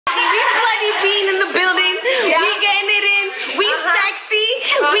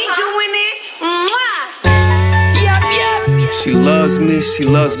She loves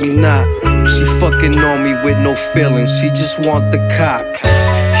me not. She fucking on me with no feelings, she just want the cock.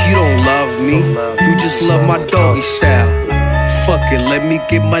 You don't love me, you just love my doggy style. Fuck it, let me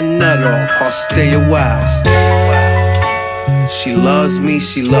get my nut off, I'll stay a while. She loves me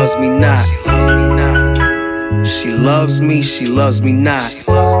not. She loves me not.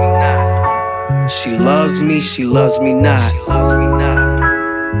 She loves me not.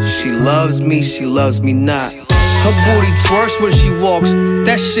 She loves me not. Her booty twerks when she walks,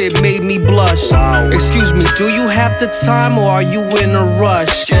 that shit made me blush. Excuse me, do you have the time or are you in a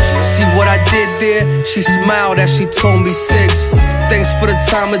rush? See what I did there? She smiled as she told me 6. Thanks for the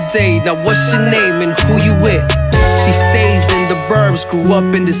time of day, now what's your name and who you with? She stays in the burbs, grew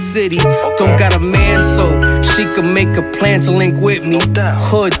up in the city. Don't got a man, so she can make a plan to link with me.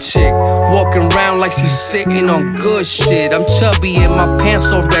 Hood chick, walking around like she's sitting on good shit. I'm chubby in my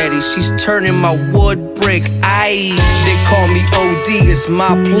pants already, she's turning my wood brick. Aye, they call me OD, it's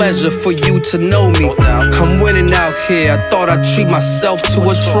my pleasure for you to know me. I'm winning out here, I thought I'd treat myself to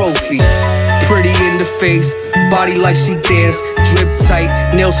a trophy. Pretty in the face, body like she dance, drip tight,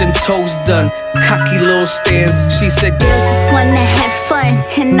 nails and toes done, cocky little stance. She said, girls just wanna have fun,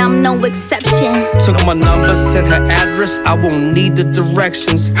 and I'm no exception. Took my number, sent her address, I won't need the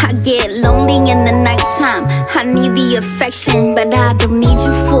directions. I get lonely in the nighttime, I need the affection, but I don't need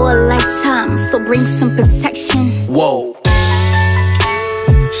you for a lifetime, so bring some protection. Whoa.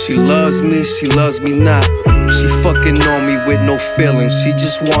 She loves me not. She fucking on me with no feelings, she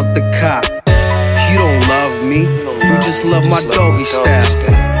just want the cock. You don't love me, you just love my doggy style.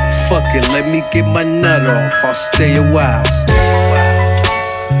 Fuck it, let me get my nut off, I'll stay a while.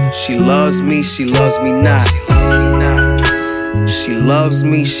 She loves me not. She loves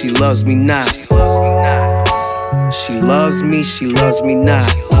me not. She loves me not. She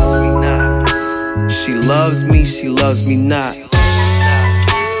loves me not.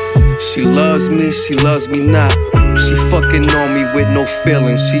 She loves me not. She fucking on me with no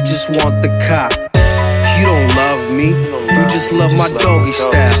feelings, she just want the cock. You don't love me, you just love my doggy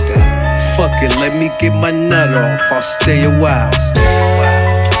style. Fuck it, let me get my nut off, I'll stay a while.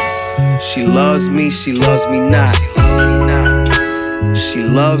 She loves me not. She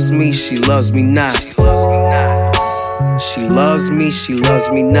loves me not. She loves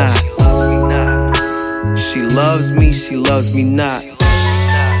me not. She loves me not.